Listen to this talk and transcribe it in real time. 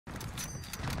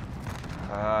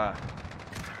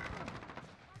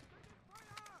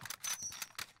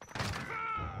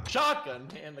Shotgun,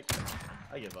 man.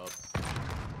 I give up.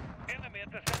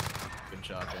 Good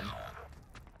shotgun.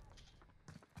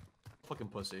 Fucking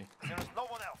pussy. There is no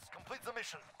one else. Complete the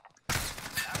mission.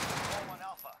 One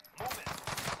alpha. Move it.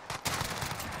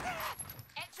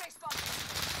 X-ray spot.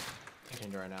 I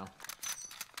can't do right now.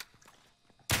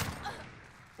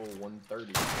 Full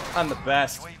 130. I'm the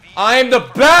best. I'm the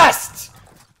best!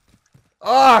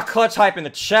 Ah, clutch hype in the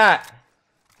chat.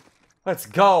 Let's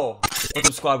go. What's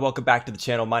up, squad? Welcome back to the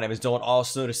channel. My name is Dylan,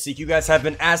 also known as Seek. You guys have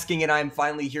been asking, and I'm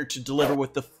finally here to deliver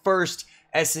with the first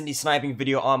S&D sniping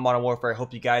video on Modern Warfare. I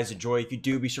hope you guys enjoy. If you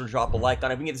do, be sure to drop a like on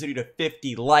it. If we can get this video to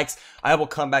 50 likes, I will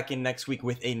come back in next week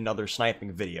with another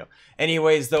sniping video.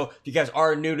 Anyways, though, if you guys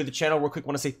are new to the channel, real quick,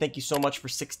 want to say thank you so much for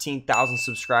 16,000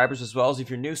 subscribers, as well as if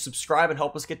you're new, subscribe and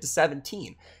help us get to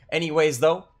 17. Anyways,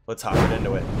 though, let's hop right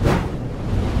into it.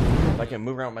 If I can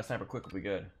move around with my sniper quick, we'll be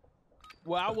good.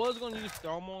 Well, I was gonna use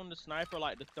thermal on the sniper,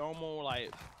 like the thermal,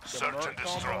 like the Search and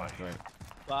destroy. Right.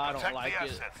 but I don't like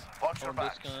it Watch your on this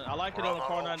back. gun. I like it on the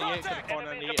Karnage because the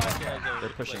Karnage actually has a. They're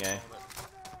pushing A.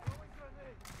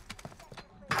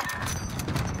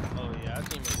 Oh yeah, I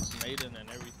team is Maiden and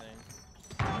everything.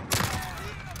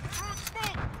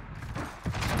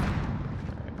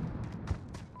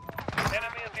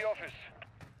 Enemy at the office.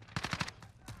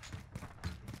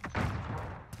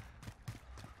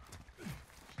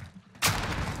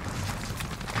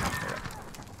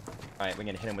 Alright, we're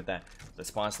gonna hit him with that. The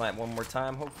spawn snipe one more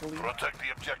time, hopefully. Protect the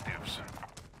objectives.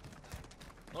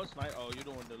 No, it's not. Oh, you're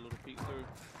doing the little peek through.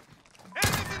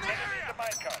 Enemies in the area.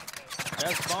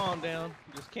 That's bomb down.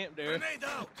 Just camp there.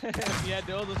 If you had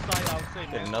the other side, I would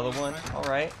say. Get another one.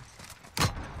 Alright.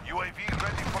 UAV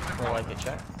ready for I deployment. like it,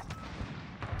 check.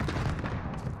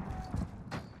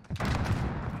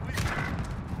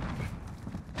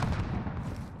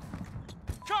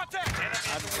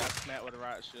 I just got smacked with a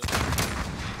riot shield.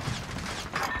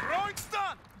 Throwing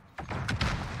stun.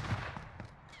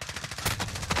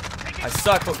 I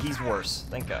suck, but he's worse.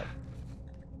 Thank God.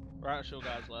 Riot shield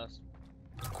guys last.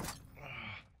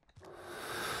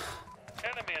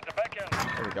 Enemy at the back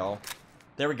end. There we go.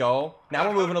 There we go. Now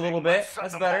we're moving a little bit.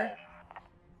 That's better.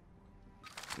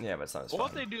 Yeah, but it's not as What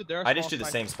if fun. they do their? I just do small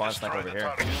the same spawn snipe over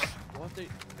here. What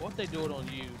if they do it on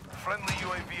you? Friendly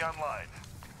UAV online.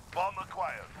 Bomb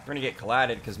acquired. We're gonna get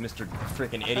collided because Mr.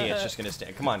 freaking Idiot's just gonna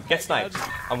stand. Come on, get sniped.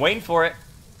 I'm waiting for it.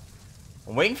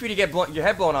 I'm waiting for you to get your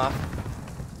head blown off.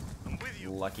 I'm with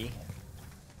you. Lucky.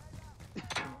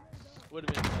 Would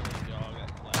have been funny if y'all got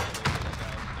collided.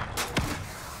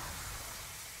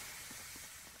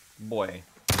 Boy.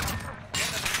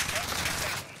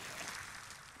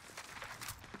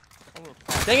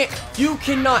 Dang it! You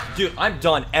cannot, dude. I'm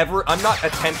done. I'm not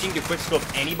attempting to quickscope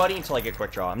anybody until I get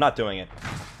quick draw. I'm not doing it.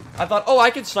 I thought, oh, I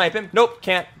can snipe him. Nope,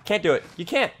 can't do it. You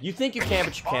can't. You think you can,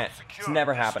 but you can't. It's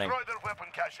never happening.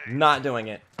 Not doing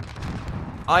it.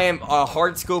 I am a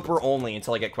hard scoper only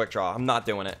until I get quick draw. I'm not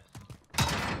doing it.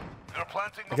 I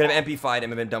could have MP5'd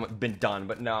him and been done,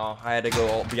 but no, I had to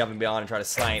go above and beyond and try to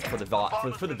snipe for the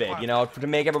vid, you know, to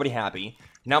make everybody happy.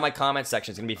 Now my comment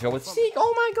section is gonna be filled with Seek.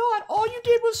 Oh my God, all you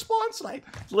did was spawn snipe.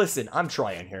 Listen, I'm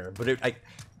trying here, but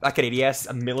I could ADS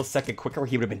a millisecond quicker,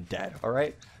 he would have been dead. All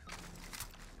right.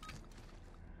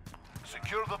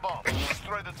 Secure the bomb.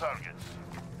 Destroy the targets.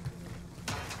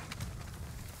 I'm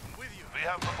with you. We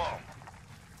have the bomb.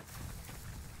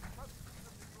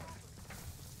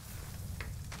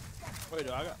 Wait,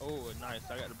 I got. Oh, nice.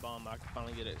 I got the bomb. I can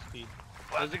finally get XP.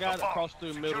 There's a guy that crossed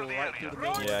through the middle, right through the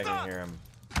middle. Yeah, I can hear him.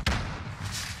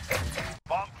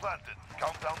 Bomb planted.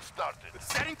 Countdown started.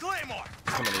 Setting Claymore.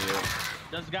 Coming to you.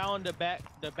 There's a guy on the back.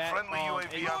 Friendly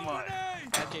UAV online.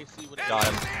 AKC with Got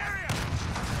him.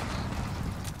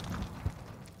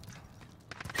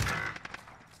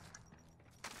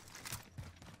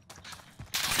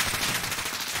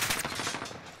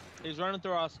 He's running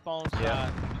through our spawn side.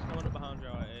 Yeah. He's coming up behind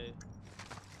y'all. A.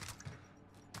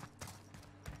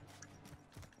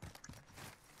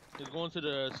 He's going to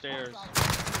the stairs.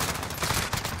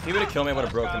 He would have killed me. I would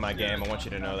have broken my game. I want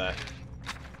you to know that.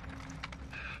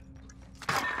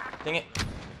 Dang it.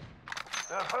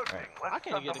 They're hurting. I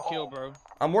can't get a kill, bro.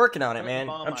 I'm working on it, man.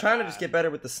 I'm trying to just get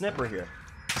better with the snipper here.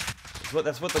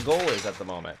 That's what the goal is at the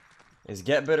moment. Is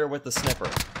get better with the snipper.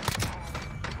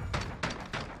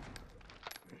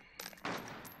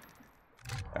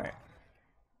 Alright.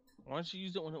 Why don't you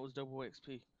use it when it was double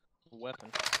XP?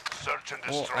 Weapon. Search and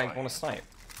Well, destroy. I want to snipe.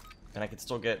 And I can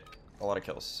still get a lot of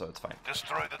kills, so it's fine.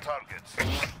 Destroy the targets.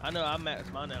 I know I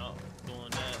maxed mine out doing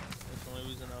that. That's the only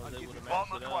reason I was able to max Bomb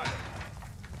it out. acquired.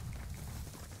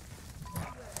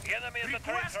 Enemy at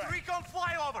the request recon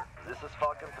flyover. This is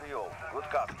Falcon 3-0. Good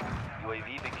copy.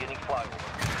 UAV beginning flyover.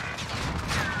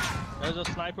 There's a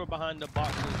sniper behind the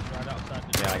boxes right outside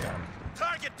the door. Yeah, I got him.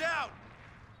 Target down.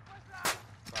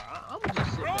 I'm gonna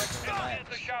just sit back and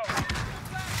relax.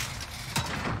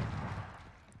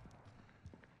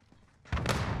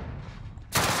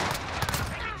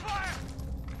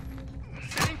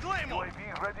 UAV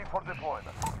ready for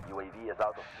deployment. UAV is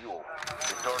out of fuel.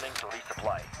 Returning to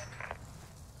resupply.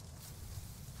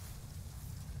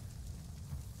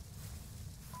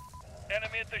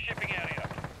 Enemy at the shipping area.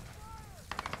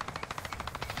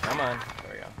 Come on.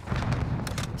 There we go.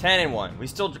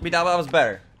 10-1. That was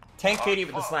better. 10 KD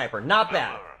with the sniper. Not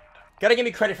bad. Gotta give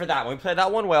me credit for that one. We played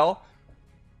that one well.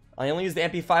 I only used the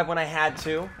MP5 when I had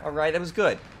to. Alright, that was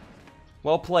good.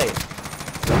 Well played.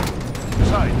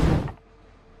 Sight.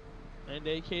 And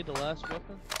AK the last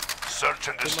weapon? Search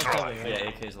and destroy. Yeah,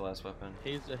 AK is the last weapon.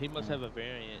 He must have a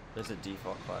variant. There's a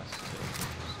default class too.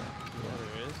 So. Yeah,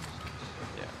 there is.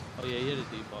 Yeah. Oh yeah, he had a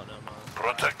default now, man.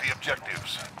 Protect the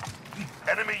objectives.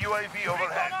 Enemy UAV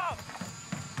overhead.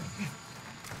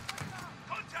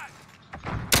 Contact.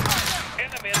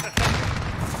 Enemy at the center.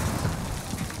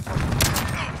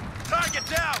 Target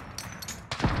down.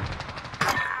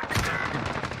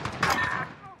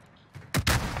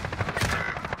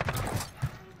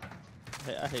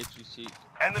 Hey, I hate you, Seek.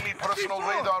 Enemy personal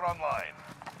radar online.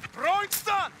 Throwing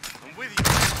stun. I'm with you.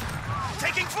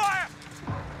 Taking fire.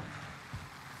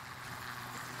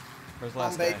 Where's the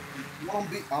last guy? One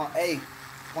B, A,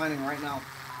 planning right now.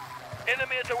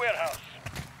 Enemy at the warehouse.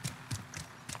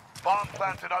 Bomb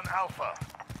planted on Alpha.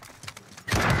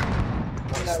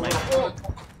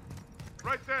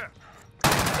 Right there.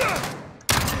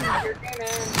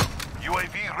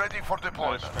 UAV ready for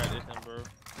deployment. Him, bro.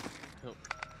 Help.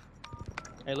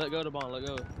 Hey, let go of the bomb. Let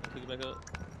go. Pick it back up.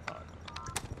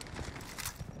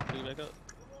 Pick it back up.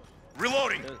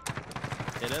 Reloading.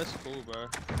 Yeah, that's cool, bro. I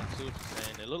see what you're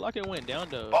saying. It looked like it went down,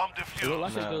 though. Bomb It defused.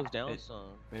 looked like it goes down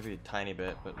some. Maybe a tiny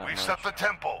bit, but not We've much. set the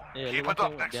tempo. Yeah, Keep looked it like up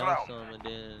went next down round. some, and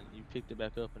then you picked it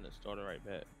back up, and it started right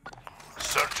back.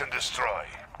 Search and destroy.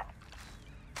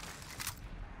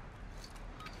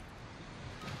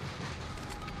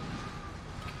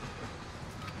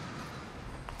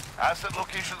 Asset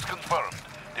locations confirmed.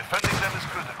 Defending them is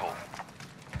critical.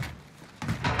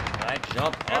 I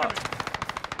jump up.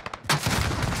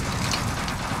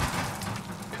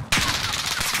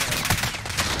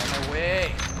 On my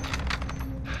way.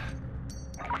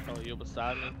 Oh, you're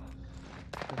beside me?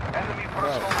 Enemy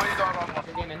personal radar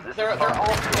online. They're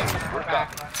all in the far back.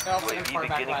 They're all in the far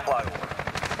back Beginning left. flyover.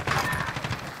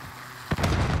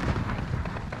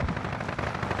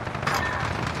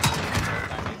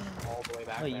 All the way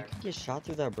back Wait, you there. can get shot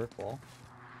through that brick wall.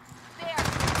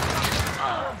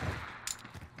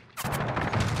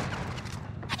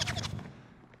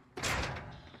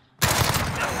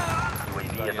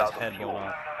 UAV Got is his out head of blown fuel.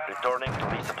 off. Returning to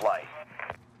resupply.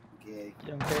 Okay.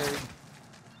 Get him buried.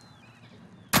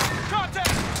 Contact!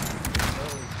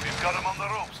 We've got him on the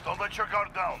ropes. Don't let your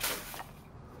guard down.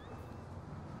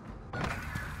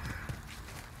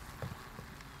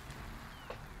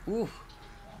 Ooh.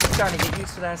 I'm starting to get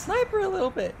used to that sniper a little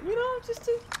bit. You know, just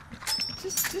a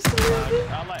little bit.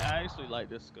 I actually like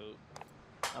this scope.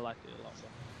 I like it a lot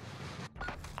more.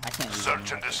 I can't use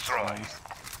Search any and of destroy.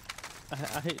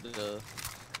 those. I hate the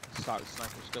stock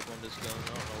sniper scope on this gun. I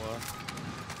don't know why.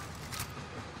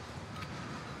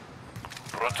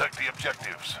 Protect the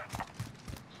objectives.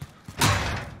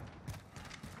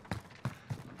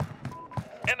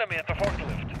 Enemy at the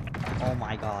forklift. Oh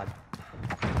my god.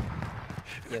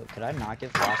 Yo, could I not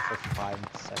get flash for 5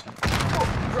 seconds?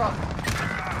 Drop.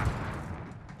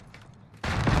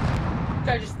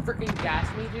 Guy just freaking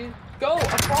gassed me, dude. Go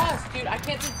across, dude. I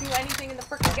can't just do anything in the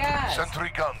freaking gas.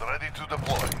 Sentry gun ready to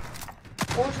deploy.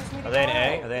 Forces me to Are they in go.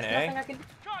 A? Are they in There's A? nothing I can...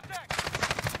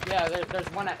 Yeah, there's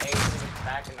one at A. There's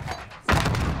back in the hall.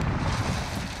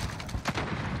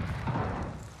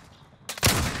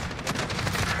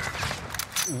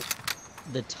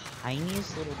 The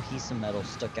tiniest little piece of metal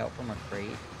stuck out from a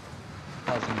crate,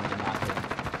 causing me to not hit.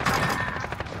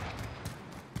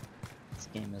 This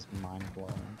game is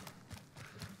mind-blowing.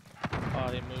 Oh,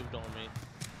 he moved on me.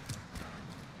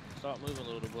 Stop moving,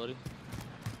 little buddy.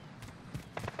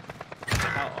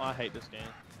 Oh, I hate this game.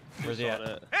 Where's he saw at?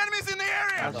 that. Enemies in the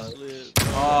area! I slid.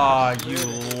 Oh, you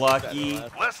lucky.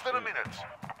 Less than a minute.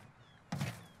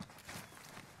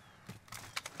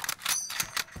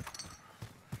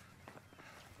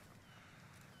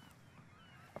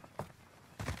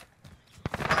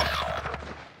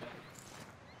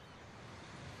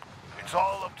 It's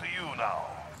all up to you now.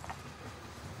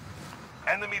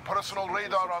 Enemy personal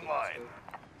radar online.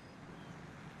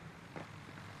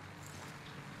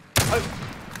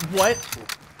 What?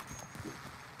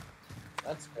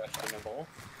 That's questionable.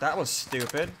 That was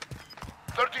stupid.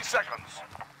 30 seconds.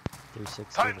 360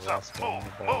 Time's the up. last guy on the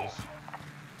Move, balls.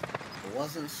 It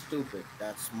wasn't stupid.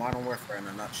 That's modern warfare in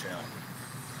a nutshell.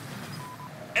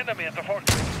 Enemy at the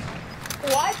fortress.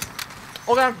 What?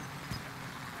 Okay.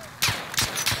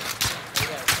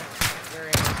 Where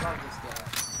is the target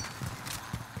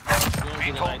You don't get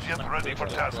a Beetle nice jet sniper ready for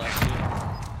shot tasking. last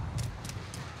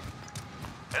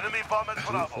year. Enemy bomb at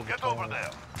Bravo. Get over there.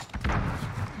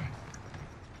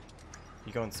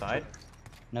 You go inside?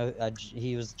 No,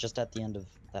 he was just at the end of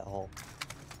that hall.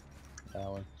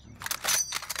 Alley.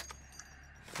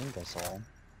 I think I saw him.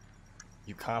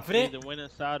 You confident? Either went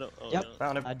inside or. Yep,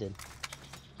 Found him. I did.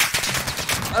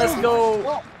 Let's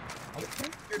go.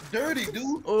 You're dirty,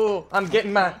 dude. Oh, I'm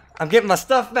getting my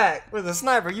stuff back with a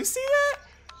sniper. You see that?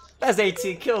 That's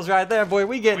 18 kills right there, boy.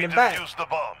 We getting We it back. defused the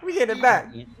bomb. We getting it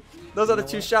back. You- Those you other know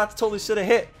two what? shots totally should have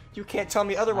hit. You can't tell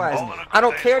me otherwise. I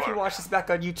don't care if you watch this back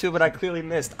on YouTube and I clearly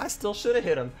missed. I still should have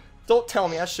hit him. Don't tell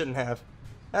me I shouldn't have.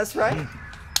 That's right.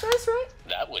 That's right.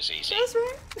 That was easy. That's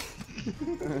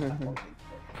right.